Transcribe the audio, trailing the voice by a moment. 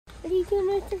What are you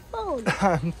doing with your phone?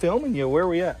 I'm filming you. Where are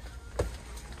we at?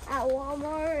 At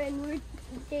Walmart, and we're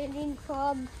getting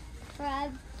crab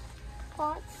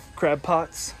pots. Crab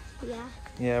pots? Yeah.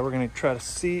 Yeah, we're gonna try to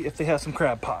see if they have some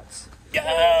crab pots.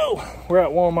 Go! We're at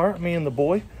Walmart, me and the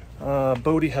boy.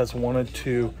 Bodie has wanted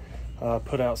to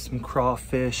put out some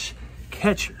crawfish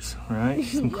catchers, right?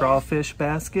 Some crawfish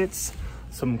baskets,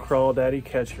 some crawdaddy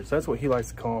catchers. That's what he likes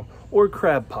to call them. Or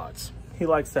crab pots. He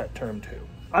likes that term too.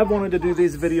 I've wanted to do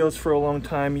these videos for a long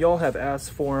time. Y'all have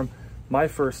asked for them. My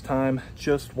first time,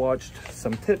 just watched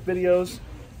some tip videos,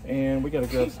 and we gotta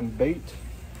grab some bait.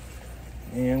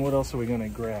 And what else are we gonna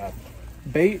grab?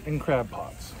 Bait and crab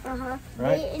pots. Uh-huh.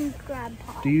 Right? Bait and crab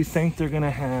pots. Do you think they're gonna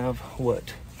have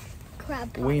what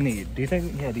Crab pots. we need? Do you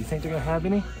think they're gonna have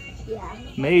any? Yeah.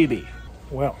 Maybe.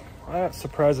 Well, that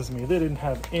surprises me. They didn't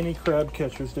have any crab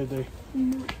catchers, did they?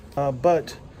 No.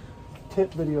 But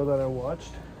tip video that I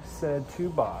watched said to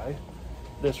buy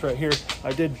this right here.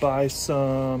 I did buy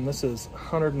some. This is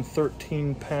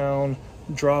 113 pound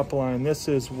drop line. This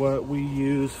is what we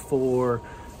use for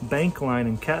bank line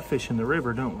and catfish in the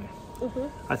river, don't we?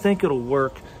 I think it'll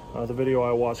work. The video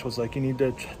I watched was like you need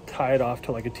to tie it off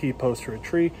to like a T-post or a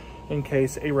tree in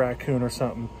case a raccoon or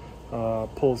something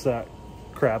pulls that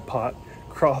crab pot,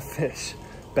 crawfish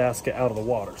basket out of the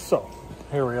water. So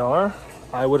here we are.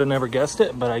 I would have never guessed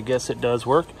it, but I guess it does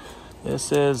work.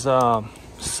 This is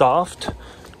soft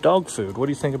dog food. What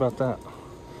do you think about that?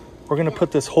 We're gonna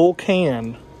put this whole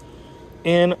can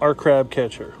in our crab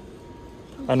catcher.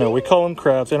 I know we call them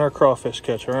crabs, in our crawfish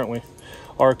catcher, aren't we?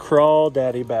 Our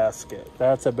crawdaddy basket.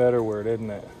 That's a better word, isn't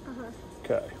it?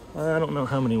 Okay. I don't know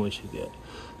how many we should get.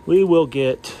 We will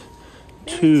get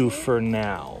 2 for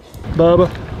now. Bubba.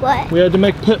 What? We had to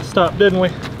make a pit stop, didn't we?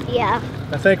 Yeah.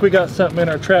 I think we got something in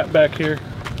our trap back here.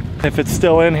 If it's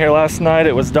still in here, last night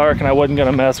it was dark and I wasn't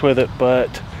gonna mess with it,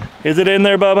 but is it in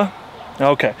there, Bubba?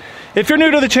 Okay. If you're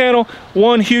new to the channel,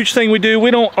 one huge thing we do,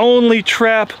 we don't only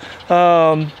trap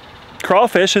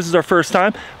crawfish. This is our first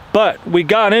time. But we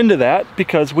got into that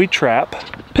because we trap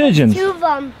pigeons. 2 of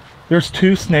them. There's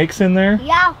 2 snakes in there?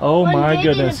 Yeah. Oh my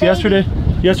goodness.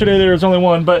 Yesterday there was only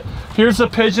 1, but here's the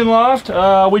pigeon loft.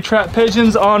 We trap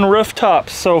pigeons on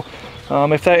rooftops. So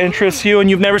if that interests you and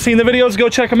you've never seen the videos, go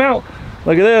check them out.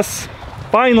 Look at this.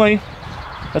 Finally,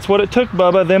 that's what it took,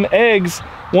 Bubba. Them eggs.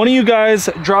 One of you guys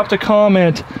dropped a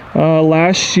comment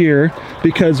last year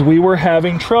because we were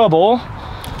having trouble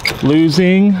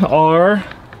losing our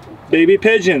baby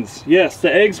pigeons. Yes,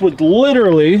 the eggs would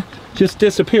literally just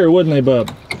disappear, wouldn't they,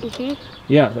 Bub?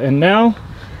 Yeah, and now,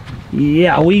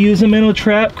 yeah, we use them in a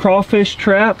trap, crawfish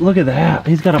trap. Look at that.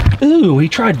 He's got a, ooh, he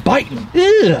tried biting.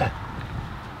 Ugh.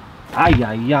 Ay,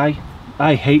 ay, ay.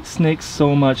 I hate snakes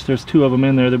so much. There's 2 of them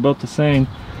in there. They're both the same.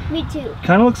 Me too.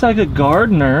 Kind of looks like a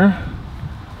gardener.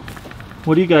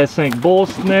 What do you guys think? Bull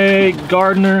snake,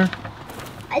 gardener?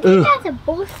 I think that's a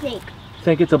bull snake.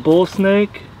 Think it's a bull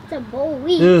snake? It's a bull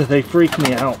weed. Ugh, they freak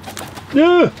me out.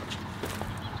 Ugh.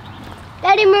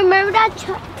 Daddy, remember that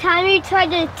time you tried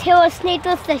to kill a snake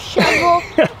with the shovel?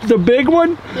 The big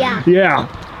one? Yeah. Yeah.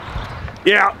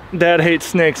 Yeah, Dad hates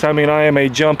snakes. I mean, I am a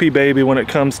jumpy baby when it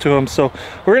comes to them. So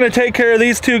we're gonna take care of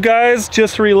these 2 guys,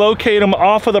 just relocate them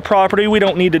off of the property. We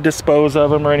don't need to dispose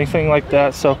of them or anything like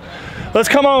that. So let's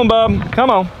come on, Bub. Come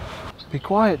on. Be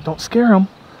quiet, don't scare them.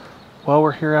 Well,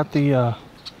 we're here at the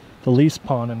Lease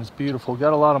pond and it's beautiful.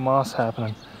 Got a lot of moss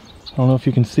happening. I don't know if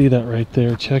you can see that right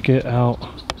there. Check it out.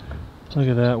 Look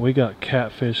at that. We got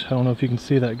catfish. I don't know if you can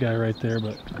see that guy right there,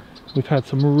 but we've had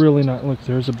some really nice, look,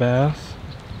 there's a bass.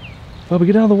 Bubba,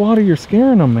 get out of the water. You're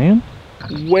scaring them, man.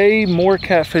 Way more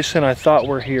catfish than I thought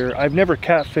were here. I've never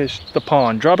catfished the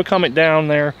pond. Drop a comment down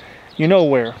there. You know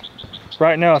where.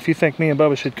 Right now, if you think me and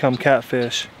Bubba should come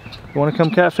catfish. You want to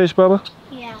come catfish, Bubba?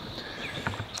 Yeah.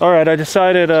 All right, I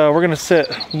decided we're gonna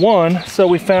sit 1. So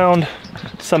we found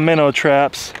some minnow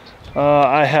traps.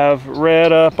 I have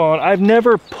read up on, I've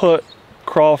never put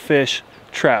crawfish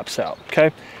traps out,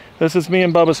 okay? This is me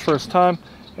and Bubba's first time,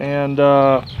 and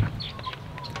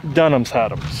Dunham's had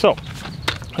them. So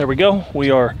there we go. We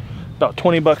are about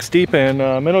 20 bucks deep in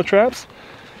minnow traps.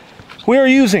 We are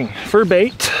using for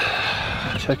bait.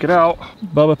 Check it out.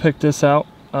 Bubba picked this out.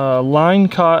 Line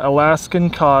caught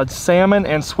Alaskan cod, salmon,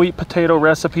 and sweet potato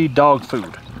recipe dog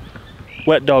food.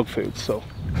 Wet dog food. So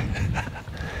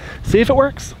see if it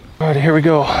works. All right, here we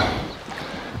go.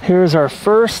 Here's our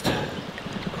first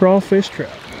crawfish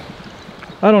trap.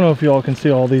 I don't know if y'all can see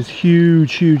all these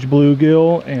huge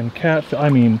bluegill and catfish. I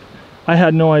mean, I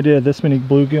had no idea this many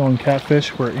bluegill and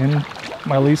catfish were in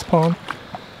my Lease pond.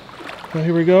 So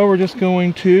here we go. We're just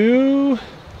going to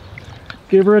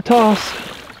give her a toss.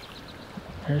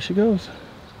 There she goes.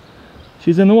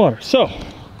 she's in the water. So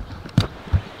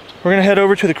we're gonna head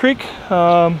over to the creek.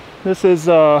 This is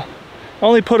I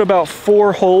only put about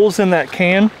 4 holes in that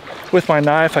can with my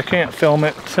knife. I can't film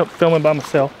it by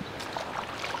myself.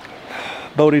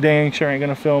 Bodie dang sure ain't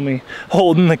gonna film me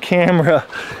holding the camera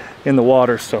in the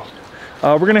water. So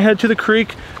we're gonna head to the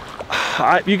creek.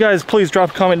 You guys please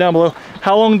drop a comment down below.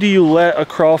 How long do you let a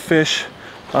crawfish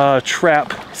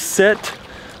trap sit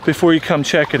before you come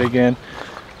check it again?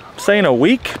 I'm saying a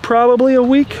week, probably a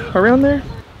week, around there.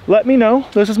 Let me know.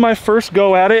 This is my first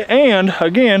go at it, and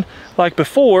again, like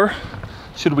before,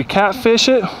 should we catfish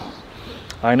it?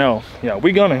 I know, yeah,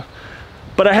 we gonna.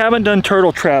 But I haven't done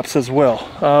turtle traps as well,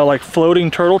 like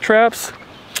floating turtle traps.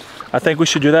 I think we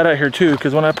should do that out here too,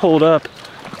 because when I pulled up,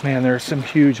 man, there's some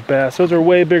huge bass. Those are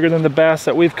way bigger than the bass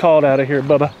that we've caught out of here,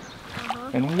 Bubba.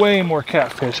 And way more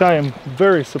catfish. I am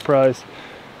very surprised.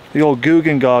 The old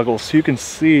Guggen goggles, you can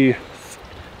see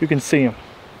them.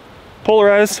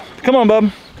 Polarized, come on,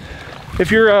 bub.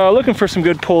 If you're looking for some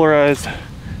good polarized,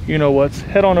 you know what's,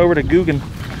 head on over to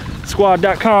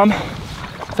GuggenSquad.com.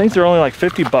 I think they're only like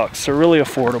 50 bucks, they're really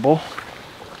affordable.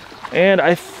 And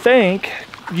I think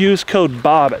use code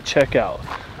Bob at checkout.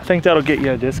 I think that'll get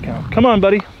you a discount. Come on,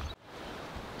 buddy.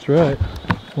 That's right.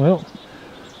 Well,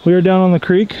 we are down on the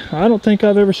creek. I don't think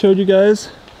I've ever showed you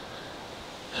guys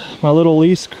my little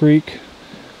Lease creek.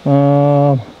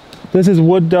 This is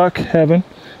wood duck heaven.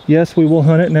 Yes, we will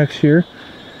hunt it next year.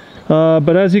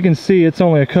 But as you can see, it's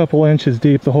only a couple inches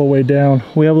deep the whole way down.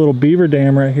 We have a little beaver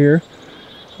dam right here,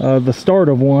 the start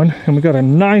of one, and we got a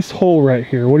nice hole right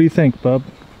here. What do you think, bub?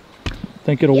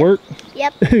 Think it'll work?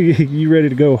 Yep. You ready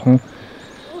to go, huh?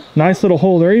 Nice little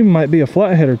hole. There even might be a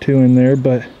flathead or two in there,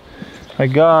 but I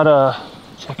got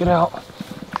check it out.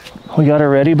 We got it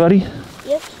ready, buddy?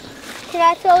 Yep. Can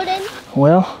I throw it in?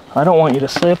 Well, I don't want you to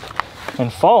slip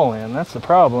and fall in. That's the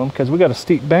problem, because we got a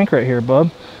steep bank right here,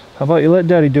 bub. How about you let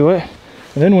daddy do it?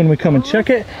 And then when we come and check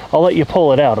it, I'll let you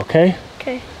pull it out, okay?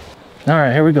 Okay. All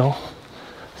right, here we go.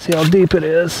 See how deep it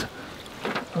is.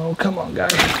 Oh, come on, guy.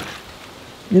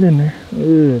 Get in there.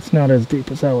 Ooh, it's not as deep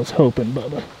as I was hoping,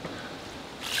 Bubba.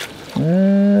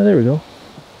 There we go.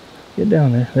 Get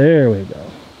down there. There we go.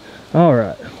 All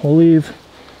right, we'll leave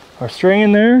our string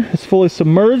in there. It's fully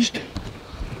submerged.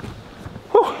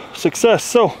 Whew, success.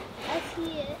 So, I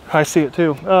see it. I see it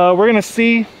too. We're gonna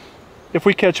see if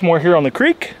we catch more here on the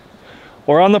creek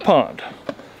or on the pond.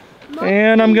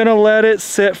 And I'm gonna let it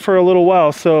sit for a little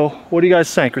while. So what do you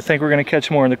guys think? We think we're gonna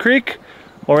catch more in the creek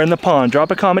or in the pond?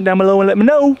 Drop a comment down below and let me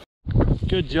know.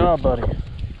 Good job, buddy.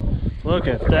 Look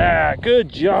at that. Good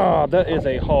job. That is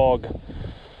a hog.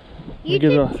 You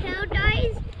can tell,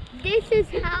 guys, this is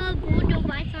how a bluegill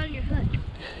bites on your hook.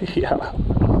 Yeah.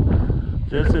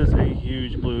 This is a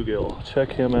huge bluegill.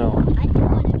 Check him out. I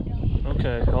don't want to go.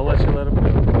 Okay, I'll let you let him go.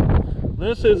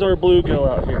 This is our bluegill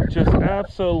out here. Just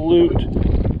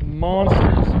absolute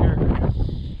monsters. Here.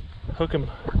 Hook him.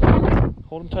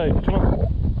 Hold him tight. Come on.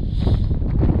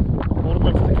 Hold him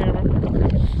up for the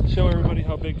camera. Show everybody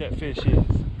how big that fish is.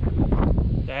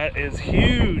 That is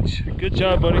huge. Good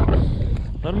job, buddy.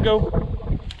 Let him go.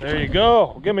 There you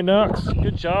go. Give me nuts.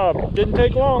 Good job. Didn't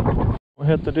take long. We'll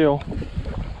hit the deal.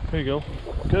 There you go.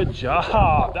 Good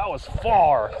job. That was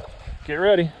far. Get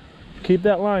ready. Keep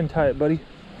that line tight, buddy.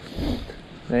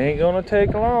 They ain't gonna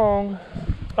take long.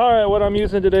 All right, what I'm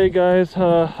using today, guys,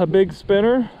 a big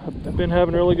spinner. I've been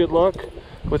having really good luck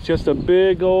with just a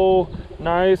big old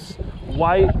nice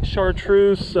white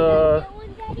chartreuse.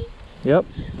 Yep,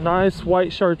 nice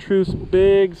white chartreuse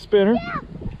big spinner.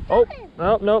 Oh,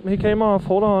 nope, he came off.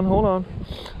 Hold on.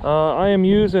 I am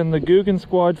using the Guggen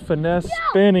Squad finesse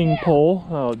spinning pole.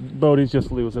 Oh, Bodie's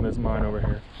just losing his mind over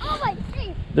here. Oh, my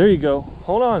face. There you go.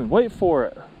 Hold on, wait for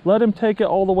it. Let him take it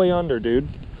all the way under, dude.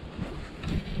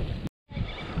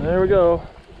 There we go.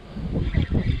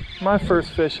 My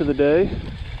first fish of the day.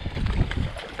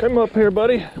 Come up here,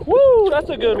 buddy. Woo,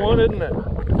 that's a good one, isn't it?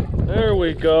 There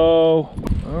we go.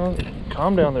 Oh,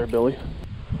 calm down there, Billy.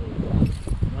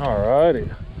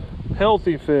 Alrighty.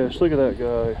 Healthy fish. Look at that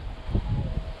guy.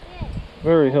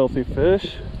 Very healthy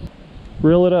fish.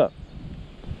 Reel it up.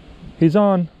 He's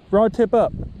on. Rod tip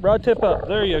up. Rod tip up.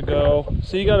 There you go.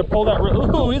 So you got to pull that.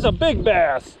 Ooh, he's a big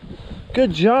bass.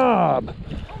 Good job.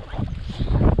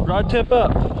 Rod tip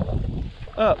up.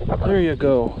 Up. There you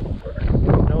go.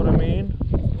 Know what I mean?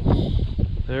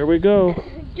 There we go.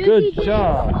 Good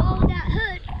job.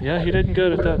 Yeah, he didn't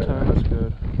get it that time. That's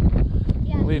good.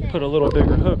 We put a little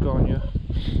bigger hook on you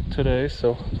today,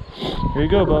 so here you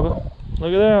go, Bubba.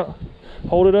 Look at that.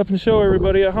 Hold it up and show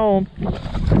everybody at home.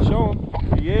 Show them.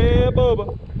 Yeah,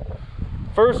 Bubba.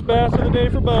 First bass of the day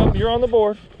for Bub. You're on the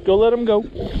board. Go let him go.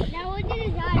 Now look at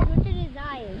his eyes. Look at his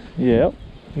Yep,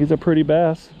 he's a pretty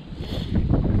bass.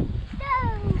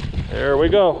 There we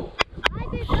go.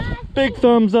 Big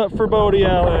thumbs up for Bodie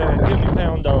Allen. Give me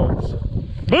pound dogs.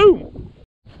 Boom!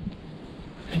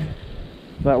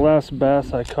 That last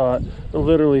bass I caught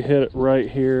literally hit it right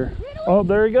here. Oh,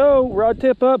 there you go. Rod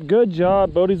tip up. Good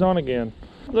job. Bodie's on again.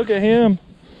 Look at him.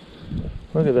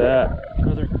 Look at that.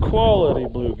 Another quality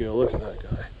bluegill. Look at that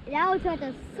guy. That looks like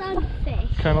a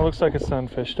sunfish. Kind of looks like a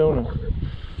sunfish, don't it?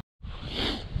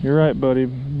 You're right, buddy.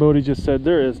 Bodie just said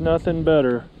there is nothing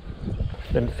better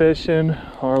than fishing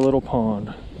our little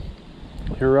pond.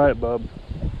 You're right, bub.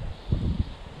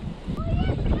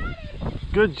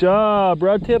 Good job.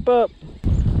 Rod tip up.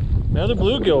 Another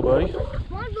bluegill, buddy.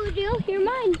 Come on, bluegill. You're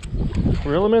mine.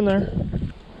 Reel him in there.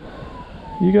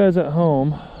 You guys at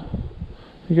home,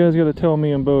 you guys got to tell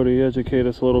me and Bodie, educate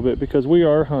us a little bit, because we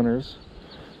are hunters.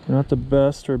 We're not the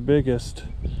best or biggest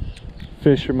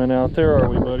fishermen out there, are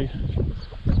we, buddy?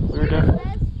 We're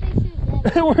definitely.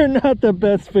 We're not the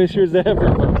best fishers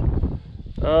ever,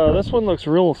 buddy. This one looks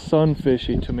real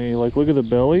sunfishy to me. Like, look at the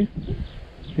belly.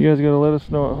 You guys got to let us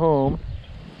know at home.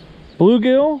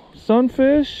 Bluegill,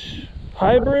 sunfish,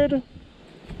 hybrid.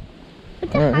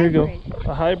 What's All a right, here you go. hybrid?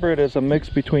 A hybrid is a mix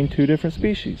between two different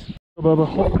species. Oh,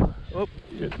 Bubba. Oh,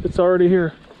 it's already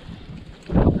here.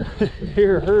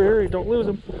 Here, hurry, don't lose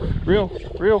him. Reel.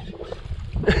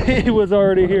 He was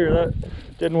already here. That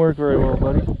didn't work very well,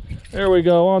 buddy. There we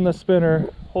go, on the spinner.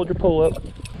 Hold your pole up.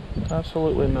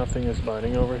 Absolutely nothing is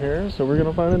biting over here, so we're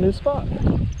gonna find a new spot.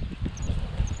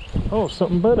 Oh,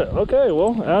 something bit it. Okay,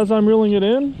 well, as I'm reeling it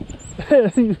in,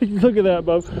 look at that,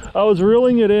 bub. I was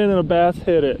reeling it in and a bass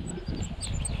hit it.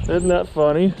 Isn't that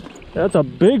funny? That's a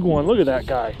big one. Look at that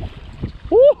guy.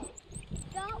 Woo!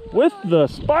 With the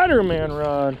Spider-Man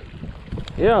rod.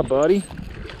 Yeah, buddy.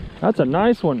 That's a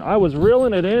nice one. I was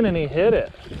reeling it in and he hit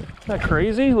it. Isn't that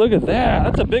crazy? Look at that.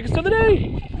 That's the biggest of the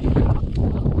day.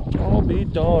 I'll be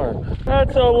darned.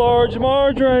 That's a large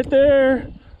Marge right there.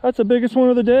 That's the biggest one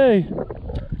of the day.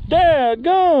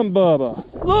 Dadgum, Bubba.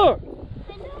 Look.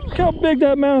 Look how big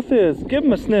that mouth is. Give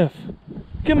him a sniff.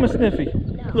 Give him a sniffy.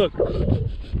 Look.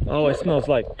 Oh, it smells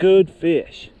like good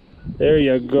fish. There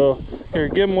you go. Here,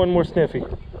 give him one more sniffy.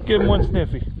 Give him one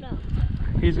sniffy. No.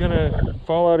 He's gonna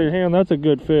fall out of your hand. That's a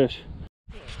good fish.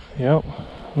 Yep.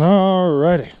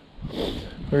 Alrighty.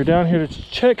 We're down here to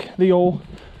check the old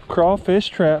crawfish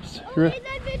traps.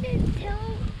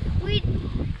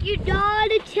 You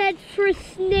gotta check for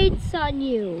snakes on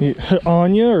you.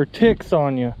 On you or ticks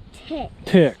on you? Ticks.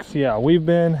 Ticks, yeah. We've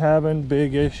been having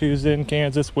big issues in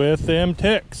Kansas with them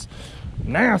ticks.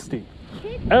 Nasty.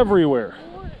 Ticks everywhere.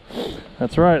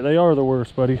 That's right, they are the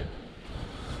worst, buddy.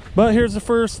 But here's the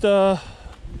first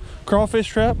crawfish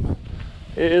trap.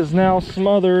 It is now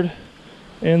smothered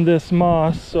in this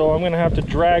moss, so I'm gonna have to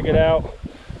drag it out.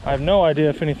 I have no idea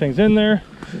if anything's in there.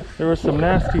 There were some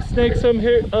nasty snakes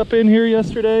up in here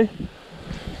yesterday.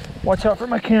 Watch out for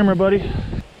my camera, buddy.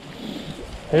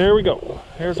 Here we go.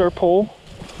 Here's our pole.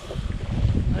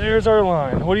 There's our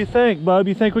line. What do you think, bub?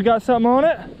 You think we got something on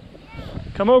it?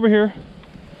 Come over here.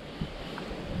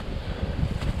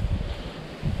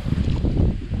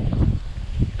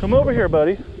 Come over here,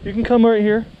 buddy. You can come right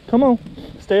here. Come on.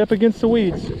 Stay up against the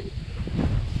weeds.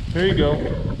 Here you go.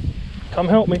 Come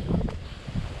help me.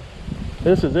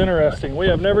 This is interesting. We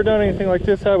have never done anything like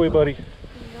this, have we, buddy?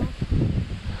 No.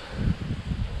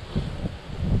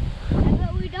 I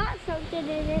bet we got something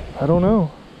in it. I don't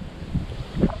know.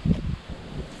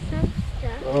 Some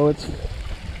stuff. Oh, it's...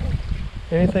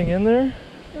 Anything in there?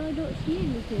 No, I don't see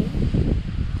anything.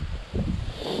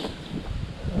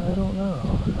 I don't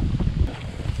know.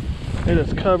 It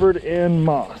is covered in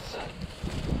moss.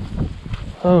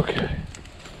 Okay.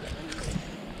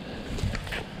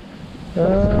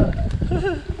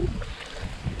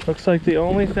 Looks like the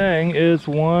only thing is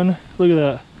one, look at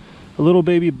that, a little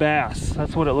baby bass.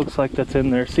 That's what it looks like that's in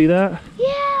there. See that?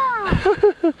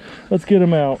 Yeah! Let's get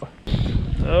him out.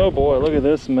 Oh boy, look at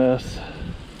this mess.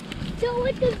 Don't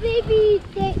let the baby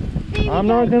I'm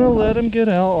not gonna let him get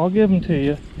out. I'll give him to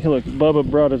you. Hey, look, Bubba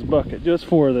brought his bucket just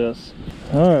for this.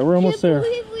 All right, we're almost there.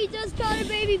 Can't believe we just caught a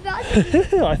baby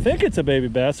bass. I think it's a baby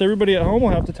bass. Everybody at home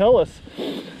will have to tell us.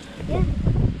 Yeah.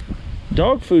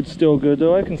 Dog food's still good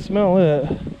though. I can smell it.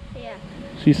 Yeah.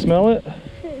 So you smell it?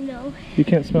 No. You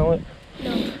can't smell it?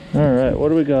 No. All right, what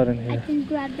do we got in I here? can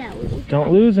grab that one.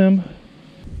 Don't lose him.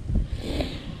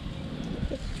 It's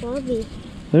Bobby.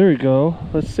 There we go.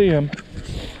 Let's see him.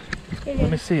 Let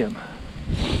me see him.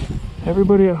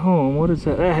 Everybody at home, what is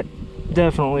that? That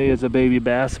definitely is a baby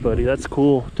bass, buddy. That's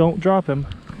cool. Don't drop him.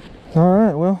 All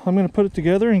right, well, I'm gonna put it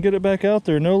together and get it back out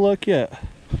there. No luck yet.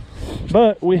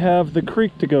 but we have the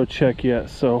creek to go check yet.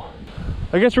 So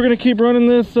I guess we're gonna keep running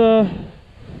this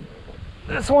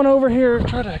this one over here,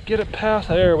 try to get it past.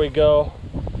 There we go.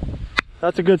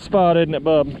 That's a good spot, isn't it,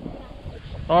 bub?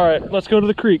 All right, let's go to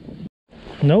the creek.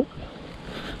 Nope.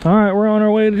 All right, we're on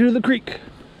our way to the creek.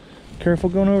 Careful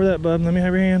going over that, bub. Let me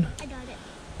have your hand. I got it.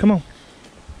 Come on.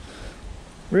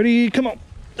 Ready? Come on.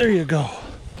 There you go.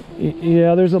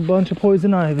 Yeah, there's a bunch of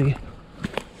poison ivy.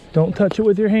 Don't touch it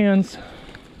with your hands.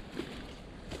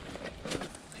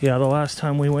 Yeah, the last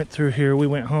time we went through here, we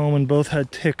went home and both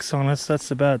had ticks on us. That's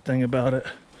the bad thing about it.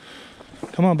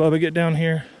 Come on, Bubba, get down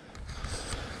here.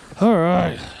 All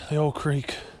right, the old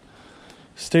creek.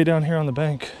 Stay down here on the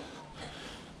bank.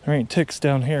 There ain't ticks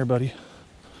down here, buddy.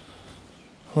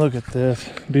 Look at this,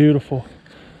 beautiful.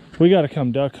 We gotta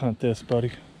come duck hunt this,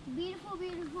 buddy. Beautiful,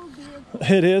 beautiful, beautiful.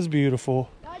 It is beautiful.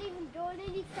 Not even doing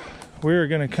anything. We're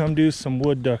gonna come do some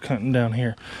wood duck hunting down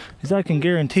here, because I can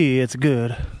guarantee it's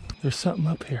good. There's something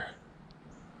up here.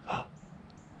 Oh,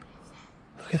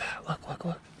 look at that, look, look,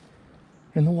 look.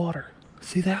 In the water,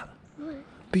 see that? What?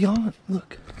 Beyond,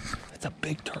 look. It's a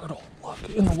big turtle, look,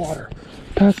 in the water.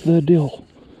 Past the dill.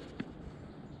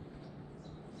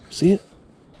 See it?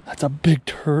 That's a big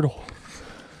turtle.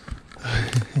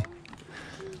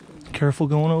 Careful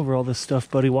going over all this stuff,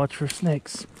 buddy. Watch for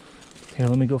snakes. Here,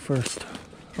 let me go first.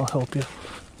 I'll help you.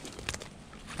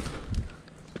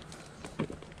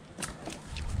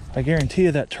 I guarantee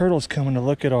you that turtle's coming to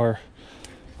look at our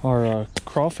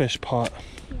crawfish pot.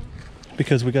 Yeah.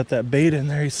 Because we got that bait in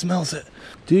there. He smells it.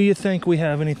 Do you think we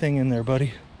have anything in there,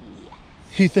 buddy?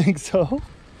 You think so?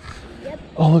 Yep.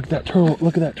 Oh, look at that turtle.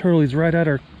 Look at that turtle. He's right at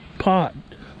our pot.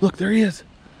 Look, there he is.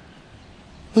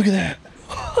 Look at that.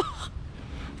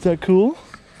 Is that cool?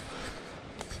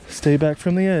 Stay back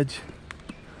from the edge.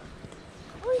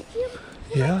 Oh, you see him?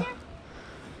 Yeah.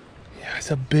 Yeah, it's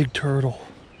a big turtle.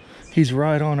 He's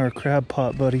right on our crab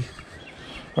pot, buddy.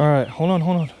 All right, hold on,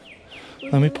 hold on.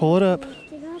 Let me pull it up.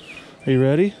 Are you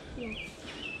ready? Yeah.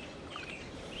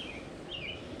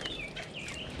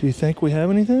 Do you think we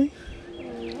have anything?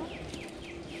 Yeah.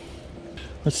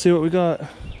 Let's see what we got.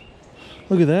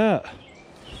 Look at that.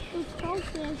 There's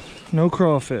crawfish. No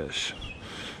crawfish.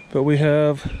 But we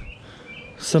have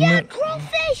some... Yeah,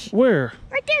 crawfish! Where?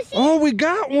 Right there, see? Oh, we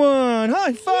got one!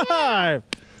 High five!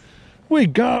 Yeah. We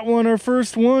got one, our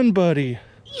first one, buddy.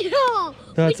 Yeah.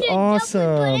 That's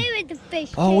awesome. With the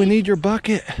fish, oh, we need your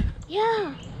bucket.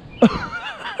 Yeah.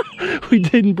 We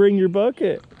didn't bring your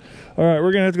bucket. All right,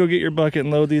 we're gonna have to go get your bucket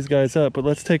and load these guys up, but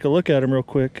let's take a look at them real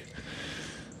quick.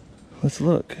 Let's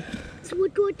look. So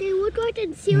look what they look like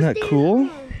and see Isn't what that they cool?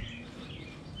 are.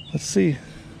 Let's see.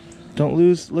 Don't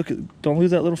lose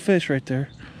that little fish right there.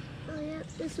 Oh yeah,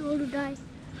 this one will die.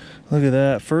 Look at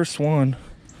that, first one.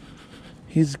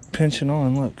 He's pinching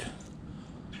on, look.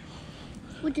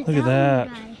 Look at that.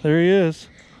 There he is.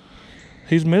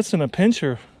 He's missing a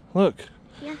pincher. Look.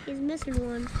 Yeah, he's missing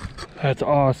one. That's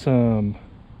awesome.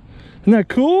 Isn't that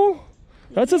cool?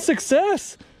 That's a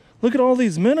success. Look at all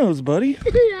these minnows, buddy.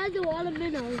 That's a lot of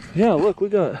minnows. Yeah, look, we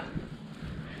got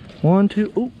 1,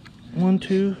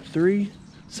 2, 3,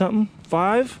 something,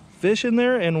 5 fish in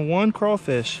there and 1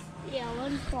 crawfish. Yeah,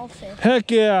 1 crawfish. Heck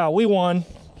yeah, we won.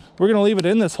 We're gonna leave it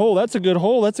in this hole. That's a good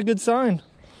hole. That's a good sign.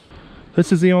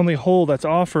 This is the only hole that's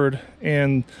offered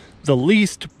in the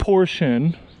leased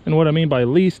portion. And what I mean by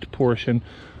leased portion,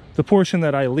 the portion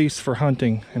that I lease for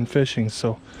hunting and fishing.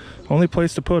 So, only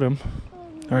place to put them.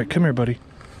 All right, come here, buddy.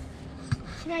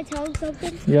 Can I tell him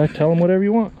something? Yeah, tell him whatever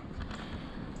you want.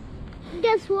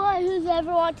 Guess what? Who's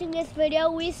ever watching this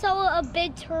video? We saw a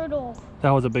big turtle.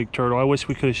 That was a big turtle. I wish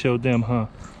we could have showed them, huh?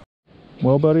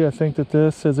 Well, buddy, I think that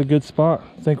this is a good spot.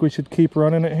 Think we should keep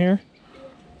running it here?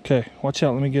 Okay, watch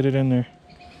out. Let me get it in there.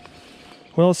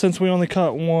 Well, since we only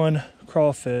caught 1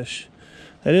 crawfish,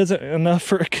 that isn't enough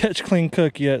for a catch, clean,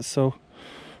 cook yet, so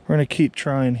we're gonna keep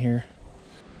trying here.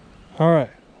 All right,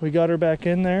 we got her back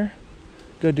in there.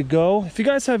 Good to go. If you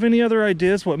guys have any other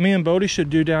ideas what me and Bodie should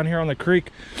do down here on the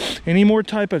creek, any more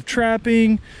type of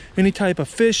trapping, any type of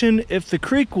fishing, if the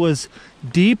creek was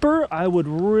deeper, I would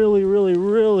really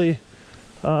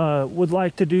would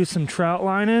like to do some trot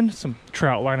lining,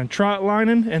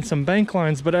 and some bank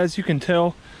lines, but as you can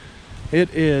tell,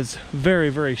 it is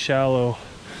very shallow.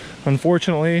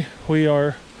 Unfortunately, we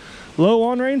are low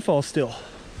on rainfall still.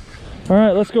 All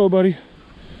right, let's go, buddy.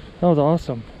 That was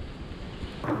awesome.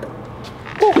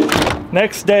 Woo.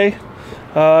 Next day,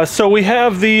 so we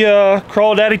have the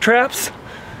crawdaddy traps.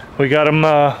 We got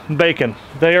them baking.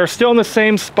 They are still in the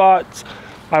same spots.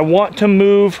 I want to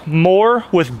move more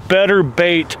with better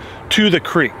bait to the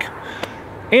creek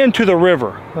and to the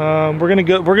river.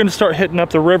 We're gonna start hitting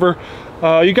up the river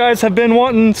You guys have been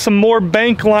wanting some more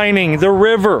bank lining the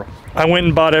river. I went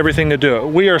and bought everything to do it.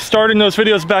 We are starting those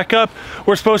videos back up.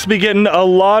 We're supposed to be getting a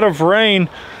lot of rain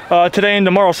today and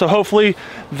tomorrow, so hopefully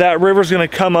that river's gonna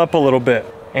come up a little bit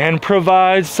and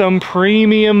provide some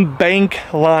premium bank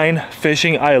line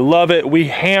fishing. I love it. We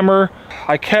hammer.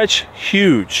 I catch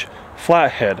huge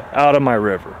flathead out of my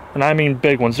river, and I mean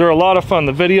big ones. They're a lot of fun.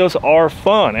 The videos are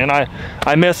fun, and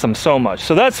I miss them so much.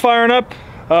 So that's firing up.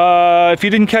 If you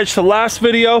didn't catch the last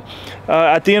video,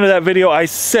 at the end of that video I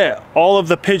set all of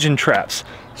the pigeon traps.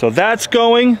 So that's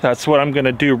going. That's what I'm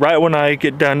gonna do right when I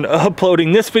get done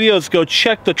uploading this video, is go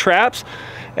check the traps,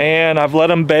 and I've let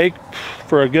them bake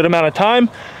for a good amount of time.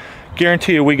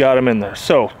 Guarantee you we got them in there.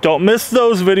 So don't miss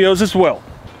those videos as well.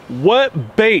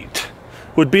 What bait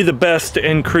would be the best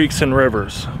in creeks and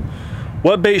rivers?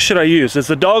 What bait should I use? Is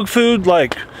the dog food,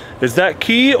 like, is that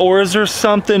key, or is there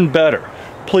something better?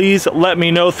 Please let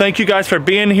me know. Thank you guys for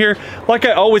being here. Like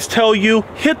I always tell you,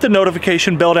 hit the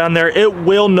notification bell down there. It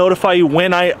will notify you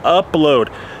when I upload.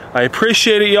 I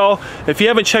appreciate it, y'all. If you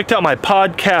haven't checked out my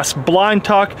podcast, Blind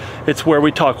Talk, it's where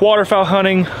we talk waterfowl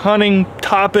hunting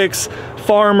topics,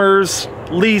 farmers,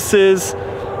 leases,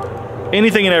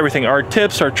 anything and everything, our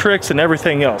tips, our tricks, and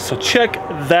everything else. So check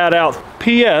that out.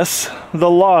 P.S. The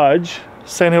lodge,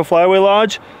 Sand Hill Flyway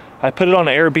Lodge, I put it on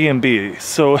Airbnb.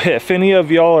 So if any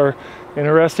of y'all are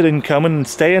interested in coming and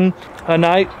staying a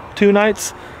night, 2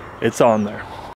 nights, it's on there.